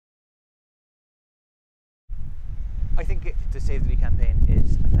I think the Save the Lee campaign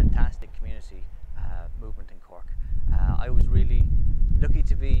is a fantastic community movement in Cork. I was really lucky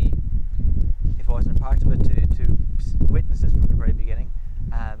to be, if I wasn't a part of it, to witness this from the very beginning,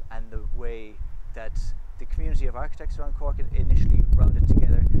 and the way that the community of architects around Cork initially rounded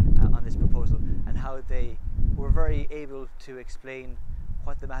together on this proposal, and how they were very able to explain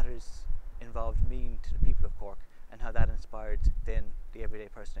what the matters involved mean to the people of Cork, and how that inspired then the everyday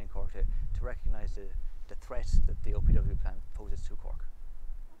person in Cork to recognise the threat that the OPW plan poses to Cork.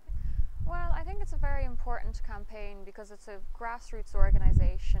 Well, I think it's a very important campaign because it's a grassroots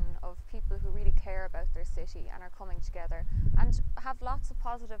organisation of people who really care about their city and are coming together and have lots of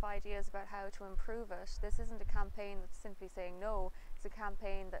positive ideas about how to improve it. This isn't a campaign that's simply saying no, it's a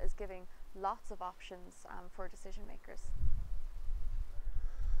campaign that is giving lots of options for decision makers.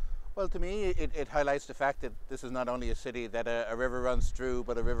 Well, to me, it highlights the fact that this is not only a city that a river runs through,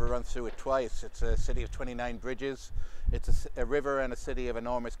 but a river runs through it twice. It's a city of 29 bridges. It's a river and a city of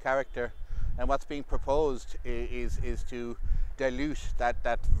enormous character. And what's being proposed is to dilute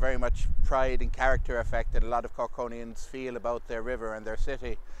that very much pride and character effect that a lot of Corkonians feel about their river and their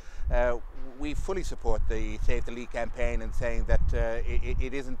city. We fully support the Save the Lee campaign in saying that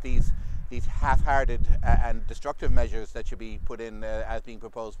it isn't these half-hearted and destructive measures that should be put in as being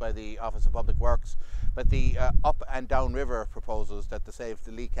proposed by the Office of Public Works, but the up and down river proposals that the Save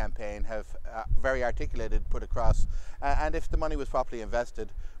the Lee campaign have very articulated put across, and if the money was properly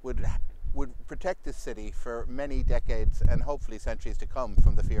invested, would protect this city for many decades and hopefully centuries to come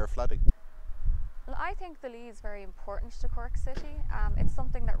from the fear of flooding. Well, I think the Lee is very important to Cork City. It's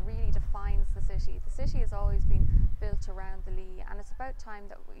something that really defines the city. The city has always been built around the Lee, and it's about time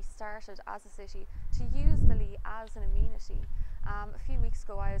that we started as a city to use the Lee as an amenity. A few weeks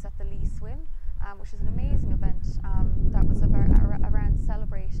ago I was at the Lee Swim, which is an amazing event that was around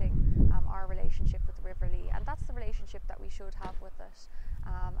celebrating our relationship with the River Lee, and that's the relationship that we should have with it,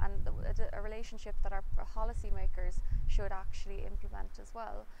 and a relationship that our policymakers should actually implement as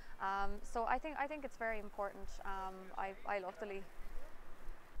well. So I think it's very important. I love the Lee.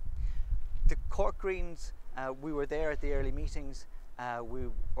 The Cork Greens, we were there at the early meetings. We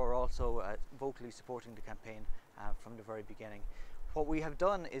were also vocally supporting the campaign from the very beginning. What we have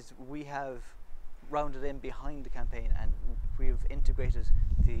done is we have rounded in behind the campaign, and we've integrated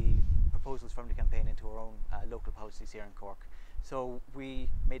the proposals from the campaign into our own local policies here in Cork. So we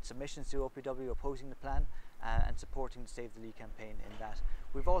made submissions to OPW opposing the plan and supporting the Save the Lee campaign in that.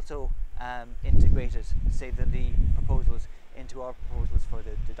 We've also integrated Save the Lee proposals into our proposals for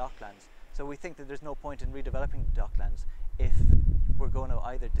the docklands. So we think that there's no point in redeveloping the docklands if we're going to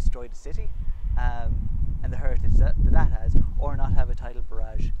either destroy the city and the heritage that has, or not have a tidal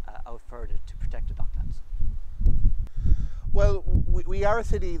barrage out further to protect the docklands. Well, we are a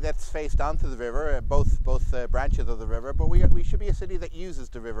city that's faced onto the river, both branches of the river, but we should be a city that uses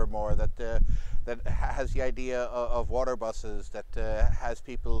the river more, that has the idea of water buses, that has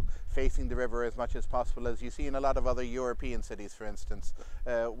people facing the river as much as possible, as you see in a lot of other European cities, for instance.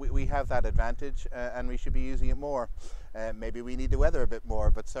 We have that advantage, and we should be using it more. Maybe we need the weather a bit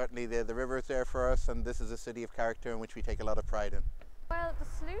more, but certainly the river is there for us, and this is a city of character in which we take a lot of pride in. Well, the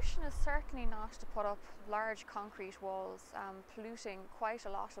solution is certainly not to put up large concrete walls, polluting quite a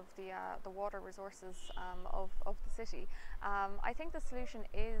lot of the water resources of the city. I think the solution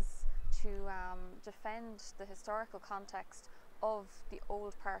is to defend the historical context of the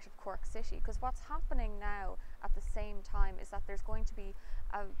old part of Cork City, because what's happening now at the same time is that there's going to be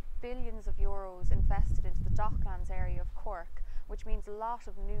billions of euros invested into the docklands area of Cork, which means a lot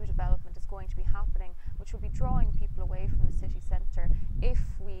of new development is going to be happening, which will be drawing people away from the city centre if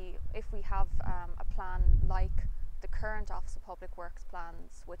we have a plan like the current Office of Public Works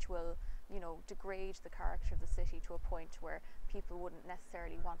plans, which will, degrade the character of the city to a point where people wouldn't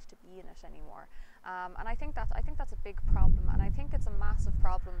necessarily want to be in it anymore. And I think that's a big problem, and I think it's a massive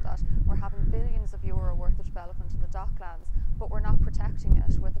problem that we're having billions of euro worth of development in the docklands, but we're not protecting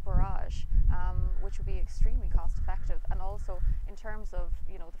it with a barrage, which would be extremely cost effective, and also in terms of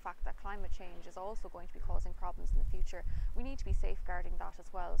the fact that climate change is also going to be causing problems in the future. We need to be safeguarding that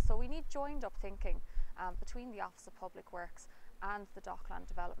as well. So we need joined up thinking between the Office of Public Works and the dockland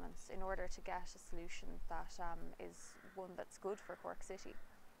developments in order to get a solution that is one that's good for Cork City.